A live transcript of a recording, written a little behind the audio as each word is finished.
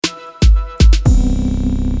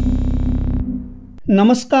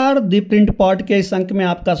नमस्कार, दी print pod के इस अंक में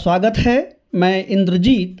आपका स्वागत है। मैं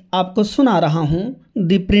इंद्रजीत आपको सुना रहा हूं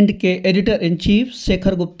दी प्रिंट के editor in chief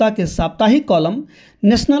Shekhar Gupta के साप्ताहिक कॉलम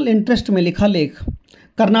नेशनल इंटरेस्ट में लिखा लेख।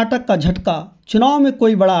 कर्नाटक का झटका, चुनाव में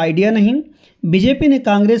कोई बड़ा आइडिया नहीं, बीजेपी ने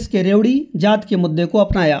कांग्रेस के रेवड़ी जात के मुद्दे को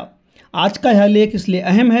अपनाया। आज का यह लेख इसलिए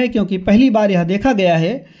अहम है क्योंकि पहली बार यह देखा गया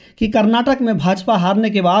है कि कर्नाटक में भाजपा हारने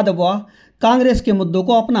के बाद अब वह कांग्रेस के मुद्दों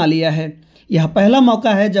को अपना लिया है। यह पहला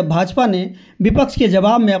मौका है जब भाजपा ने विपक्ष के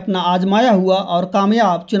जवाब में अपना आजमाया हुआ और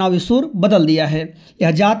कामयाब चुनावी सुर बदल दिया है।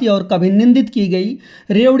 यह जाति और कभी निंदित की गई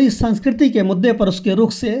रेवड़ी संस्कृति के मुद्दे पर उसके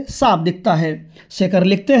रुख से साफ दिखता है। शेखर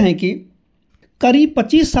लिखते हैं कि करीब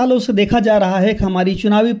 25 सालों से देखा जा रहा है कि हमारी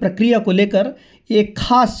चुनावी प्रक्रिया को लेकर एक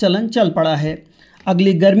खास चलन चल पड़ा है।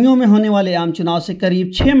 अगली गर्मियों में होने वाले आम चुनाव से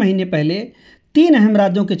करीब 6 महीने पहले 3 अहम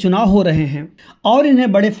राज्यों के चुनाव हो रहे हैं और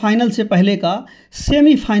इन्हें बड़े फाइनल से पहले का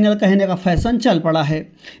सेमीफाइनल कहने का फैशन चल पड़ा है।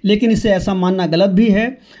 लेकिन इसे ऐसा मानना गलत भी है।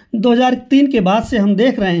 2003 के बाद से हम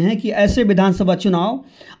देख रहे हैं कि ऐसे विधानसभा चुनाव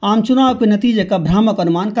आम चुनाव के नतीजे का भ्रामक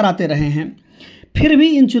अनुमान कराते रहे हैं। फिर भी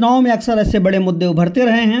इन चुनावों में अक्सर ऐसे बड़े मुद्दे उभरते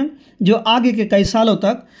रहे हैं जो आगे के कई सालों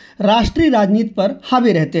तक राष्ट्रीय राजनीति पर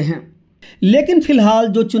हावी रहते हैं। लेकिन फिलहाल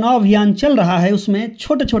जो चुनाव अभियान चल रहा है उसमें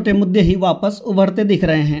छोटे छोटे मुद्दे ही वापस उभरते दिख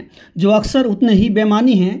रहे हैं, जो अक्सर उतने ही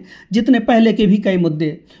बेमानी हैं जितने पहले के भी कई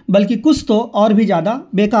मुद्दे, बल्कि कुछ तो और भी ज़्यादा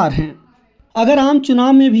बेकार हैं। अगर आम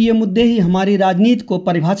चुनाव में भी ये मुद्दे ही हमारी राजनीति को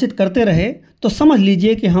परिभाषित करते रहे तो समझ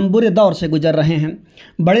लीजिए कि हम बुरे दौर से गुजर रहे हैं।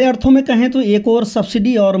 बड़े अर्थों में कहें तो एक ओर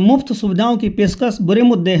सब्सिडी और मुफ्त सुविधाओं की पेशकश बुरे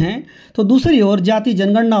मुद्दे हैं, तो दूसरी ओर जाति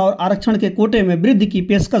जनगणना और आरक्षण के कोटे में वृद्धि की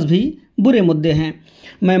पेशकश भी बुरे मुद्दे हैं।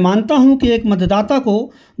 मैं मानता हूं कि एक मतदाता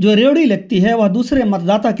को जो रेवड़ी लगती है वह दूसरे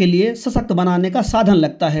मतदाता के लिए सशक्त बनाने का साधन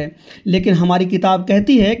लगता है, लेकिन हमारी किताब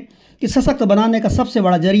कहती है कि सशक्त बनाने का सबसे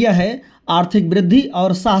बड़ा जरिया है आर्थिक वृद्धि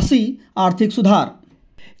और साहसी आर्थिक सुधार।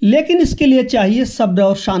 लेकिन इसके लिए चाहिए सब्र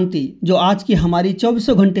और शांति, जो आज की हमारी 24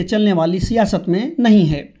 घंटे चलने वाली सियासत में नहीं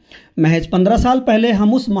है। महज 15 साल पहले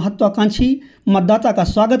हम उस महत्वाकांक्षी मतदाता का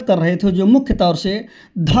स्वागत कर रहे थे जो मुख्य तौर से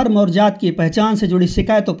धर्म और जात की पहचान से जुड़ी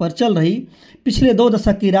शिकायतों पर चल रही पिछले 2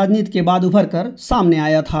 दशक की राजनीति के बाद उभर कर सामने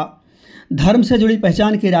आया था। धर्म से जुड़ी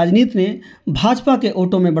पहचान की राजनीति ने भाजपा के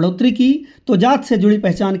वोटों में बढ़ोतरी की, तो जात से जुड़ी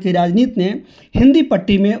पहचान की राजनीति ने हिंदी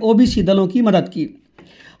पट्टी में ओबीसी दलों की मदद की।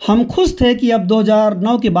 हम खुश थे कि अब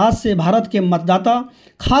 2009 के बाद से भारत के मतदाता,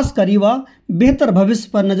 खासकर युवा, बेहतर भविष्य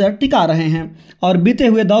पर नज़र टिका रहे हैं और बीते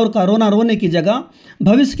हुए दौर का रोना रोने की जगह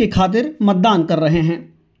भविष्य की खातिर मतदान कर रहे हैं।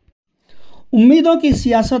 उम्मीदों की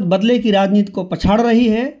सियासत बदले की राजनीति को पछाड़ रही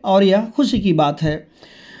है और यह खुशी की बात है।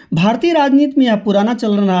 भारतीय राजनीति में यह पुराना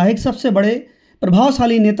चल रहा है कि सबसे बड़े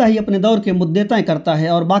प्रभावशाली नेता ही अपने दौर के मुद्दे तय करता है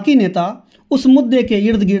और बाकी नेता उस मुद्दे के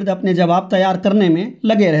इर्द गिर्द अपने जवाब तैयार करने में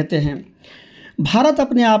लगे रहते हैं। भारत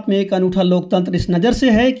अपने आप में एक अनूठा लोकतंत्र इस नज़र से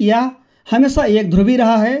है कि यह हमेशा एक ध्रुवी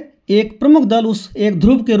रहा है। एक प्रमुख दल उस एक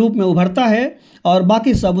ध्रुव के रूप में उभरता है और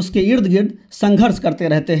बाकी सब उसके इर्द गिर्द संघर्ष करते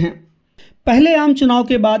रहते हैं। पहले आम चुनाव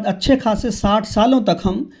के बाद अच्छे खासे 60 सालों तक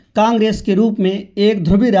हम कांग्रेस के रूप में एक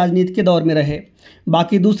ध्रुवी राजनीति के दौर में रहे।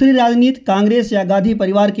 बाकी दूसरी राजनीति कांग्रेस या गांधी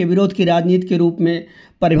परिवार के विरोध की राजनीति के रूप में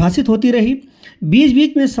परिभाषित होती रही। बीच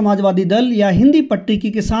बीच में समाजवादी दल या हिंदी पट्टी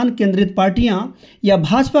की किसान केंद्रित पार्टियां या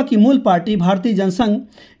भाजपा की मूल पार्टी भारतीय जनसंघ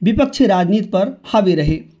विपक्षी राजनीति पर हावी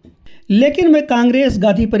रही। लेकिन वे कांग्रेस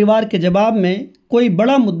गांधी परिवार के जवाब में कोई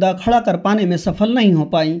बड़ा मुद्दा खड़ा कर पाने में सफल नहीं हो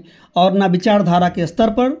पाई और न विचारधारा के स्तर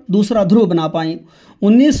पर दूसरा ध्रुव बना पाई।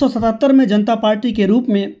 1977 में जनता पार्टी के रूप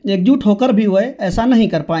में एकजुट होकर भी वह ऐसा नहीं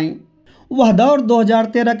कर पाई। वह दौर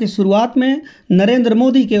 2013 की शुरुआत में नरेंद्र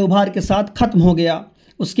मोदी के उभार के साथ खत्म हो गया।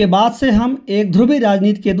 उसके बाद से हम एक ध्रुवी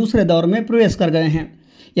राजनीति के दूसरे दौर में प्रवेश कर गए हैं।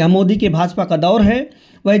 यह मोदी के भाजपा का दौर है।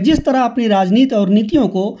 वह जिस तरह अपनी राजनीति और नीतियों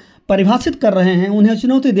को परिभाषित कर रहे हैं, उन्हें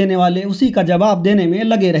चुनौती देने वाले उसी का जवाब देने में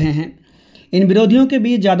लगे रहे हैं। इन विरोधियों के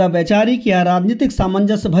बीच ज़्यादा वैचारिक या राजनीतिक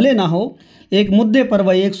सामंजस्य भले ना हो, एक मुद्दे पर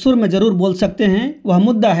वह एक सुर में जरूर बोल सकते हैं। वह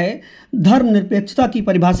मुद्दा है धर्मनिरपेक्षता की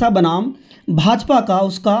परिभाषा बनाम भाजपा का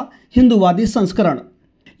उसका हिंदूवादी संस्करण।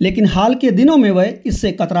 लेकिन हाल के दिनों में वह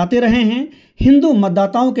इससे कतराते रहे हैं। हिंदू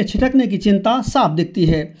मतदाताओं के छिटकने की चिंता साफ दिखती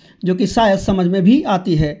है, जो कि शायद समझ में भी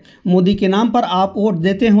आती है। मोदी के नाम पर आप वोट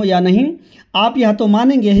देते हो या नहीं, आप यह तो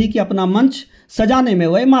मानेंगे ही कि अपना मंच सजाने में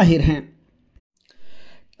वह माहिर हैं।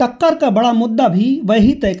 टक्कर का बड़ा मुद्दा भी वह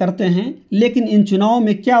ही तय करते हैं, लेकिन इन चुनावों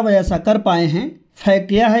में क्या वह ऐसा कर पाए हैं?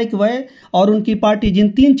 फैक्ट यह है कि वह और उनकी पार्टी जिन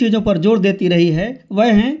 3 चीज़ों पर जोर देती रही है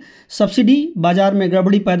वह हैं सब्सिडी, बाजार में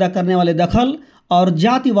गड़बड़ी पैदा करने वाले दखल और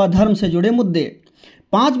जाति व धर्म से जुड़े मुद्दे।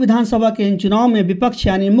 5 विधानसभा के इन चुनाव में विपक्ष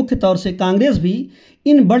यानी मुख्य तौर से कांग्रेस भी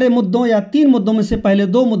इन बड़े मुद्दों या 3 मुद्दों में से पहले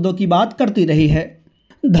 2 मुद्दों की बात करती रही है।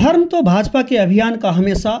 धर्म तो भाजपा के अभियान का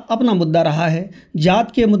हमेशा अपना मुद्दा रहा है।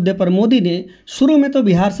 जात के मुद्दे पर मोदी ने शुरू में तो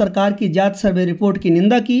बिहार सरकार की जात सर्वे रिपोर्ट की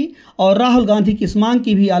निंदा की और राहुल गांधी की इस मांग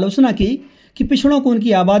की भी आलोचना की कि पिछड़ों को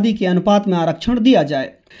उनकी आबादी के अनुपात में आरक्षण दिया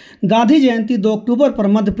जाए। गांधी जयंती 2 अक्टूबर पर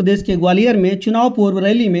मध्य प्रदेश के ग्वालियर में चुनाव पूर्व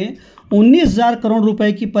रैली में 19,000 करोड़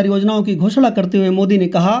रुपए की परियोजनाओं की घोषणा करते हुए मोदी ने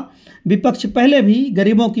कहा, विपक्ष पहले भी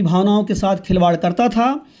गरीबों की भावनाओं के साथ खिलवाड़ करता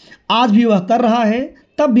था, आज भी वह कर रहा है।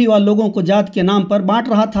 तब भी वह लोगों को जात के नाम पर बांट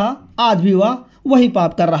रहा था, आज भी वह वही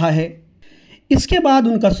पाप कर रहा है। इसके बाद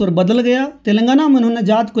उनका सुर बदल गया। तेलंगाना में उन्होंने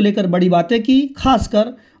जात को लेकर बड़ी बातें की,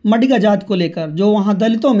 खासकर मडिगा जात को लेकर, जो वहां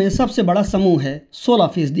दलितों में सबसे बड़ा समूह है,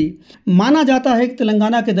 16%। माना जाता है कि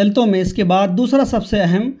तेलंगाना के दलितों में इसके बाद दूसरा सबसे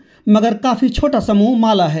अहम मगर काफ़ी छोटा समूह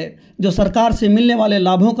माला है, जो सरकार से मिलने वाले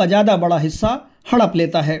लाभों का ज़्यादा बड़ा हिस्सा हड़प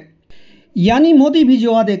लेता है। यानी मोदी भी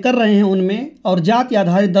जो वादे कर रहे हैं उनमें और जाति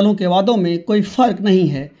आधारित दलों के वादों में कोई फर्क नहीं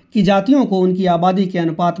है कि जातियों को उनकी आबादी के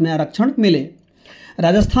अनुपात में आरक्षण मिले।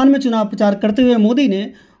 राजस्थान में चुनाव प्रचार करते हुए मोदी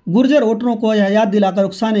ने गुर्जर वोटरों को यह याद दिलाकर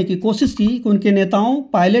उकसाने की कोशिश की कि उनके नेताओं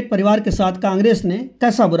पायलट परिवार के साथ कांग्रेस ने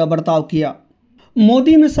कैसा बुरा बर्ताव किया।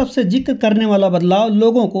 मोदी में सबसे जिक्र करने वाला बदलाव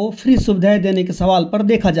लोगों को फ्री सुविधाएं देने के सवाल पर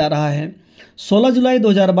देखा जा रहा है। 16 जुलाई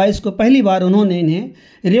 2022 को पहली बार उन्होंने इन्हें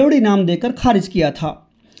रेवड़ी नाम देकर खारिज किया था,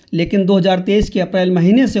 लेकिन 2023 के अप्रैल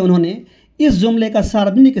महीने से उन्होंने इस जुमले का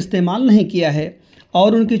सार्वजनिक इस्तेमाल नहीं किया है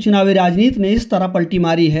और उनकी चुनावी राजनीति ने इस तरह पलटी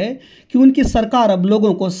मारी है कि उनकी सरकार अब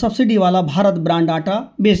लोगों को सब्सिडी वाला भारत ब्रांड आटा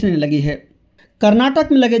बेचने लगी है।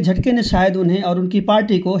 कर्नाटक में लगे झटके ने शायद उन्हें और उनकी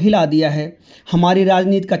पार्टी को हिला दिया है। हमारी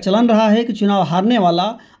राजनीति का चलन रहा है कि चुनाव हारने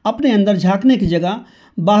वाला अपने अंदर झांकने की जगह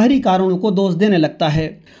बाहरी कारणों को दोष देने लगता है,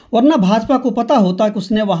 वरना भाजपा को पता होता कि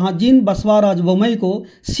उसने वहां जिन बसवराज बोम्मई को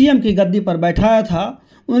सीएम की गद्दी पर बैठाया था,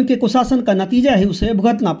 उनके कुशासन का नतीजा ही उसे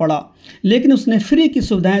भुगतना पड़ा, लेकिन उसने फ्री की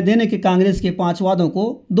सुविधाएं देने के कांग्रेस के 5 वादों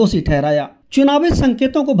को दोषी ठहराया। चुनावी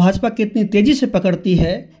संकेतों को भाजपा कितनी तेजी से पकड़ती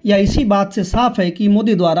है या इसी बात से साफ है कि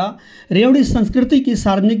मोदी द्वारा रेवड़ी संस्कृति की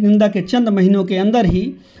सार्वजनिक निंदा के चंद महीनों के अंदर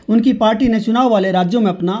ही उनकी पार्टी ने चुनाव वाले राज्यों में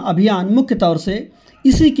अपना अभियान मुख्य तौर से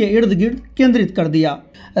इसी के इर्द गिर्द केंद्रित कर दिया।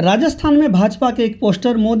 राजस्थान में भाजपा के एक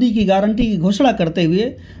पोस्टर मोदी की गारंटी की घोषणा करते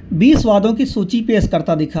हुए 20 वादों की सूची पेश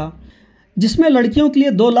करता दिखा, जिसमें लड़कियों के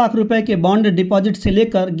लिए 2 लाख रुपए के बॉन्ड डिपॉजिट से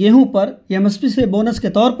लेकर गेहूं पर एमएसपी से बोनस के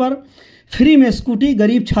तौर पर फ्री में स्कूटी,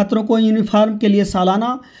 गरीब छात्रों को यूनिफॉर्म के लिए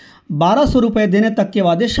सालाना 1200 रुपये देने तक के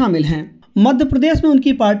वादे शामिल हैं। मध्य प्रदेश में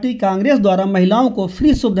उनकी पार्टी कांग्रेस द्वारा महिलाओं को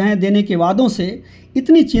फ्री सुविधाएं देने के वादों से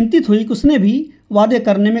इतनी चिंतित हुई कि उसने भी वादे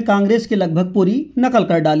करने में कांग्रेस की लगभग पूरी नकल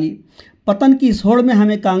कर डाली। पतन की इस होड़ में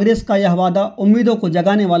हमें कांग्रेस का यह वादा उम्मीदों को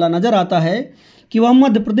जगाने वाला नजर आता है कि वह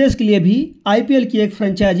मध्य प्रदेश के लिए भी आईपीएल की एक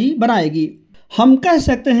फ्रेंचाइजी बनाएगी। हम कह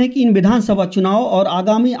सकते हैं कि इन विधानसभा चुनाव और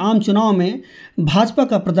आगामी आम चुनाव में भाजपा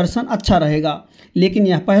का प्रदर्शन अच्छा रहेगा, लेकिन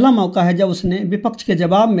यह पहला मौका है जब उसने विपक्ष के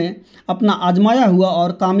जवाब में अपना आजमाया हुआ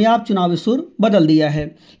और कामयाब चुनावी सुर बदल दिया है।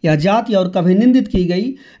 यह जाति और कभी निंदित की गई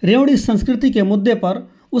रेवड़ी संस्कृति के मुद्दे पर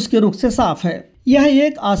उसके रुख से साफ है। यह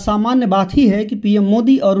एक असामान्य बात ही है कि पीएम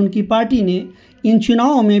मोदी और उनकी पार्टी ने इन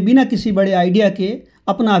चुनावों में बिना किसी बड़े आइडिया के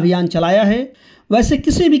अपना अभियान चलाया है। वैसे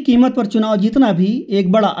किसी भी कीमत पर चुनाव जीतना भी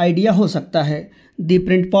एक बड़ा आइडिया हो सकता है। दी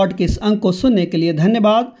प्रिंट पॉड के इस अंक को सुनने के लिए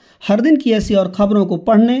धन्यवाद। हर दिन की ऐसी और खबरों को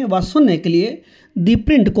पढ़ने व सुनने के लिए दी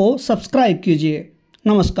प्रिंट को सब्सक्राइब कीजिए।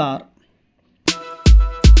 नमस्कार।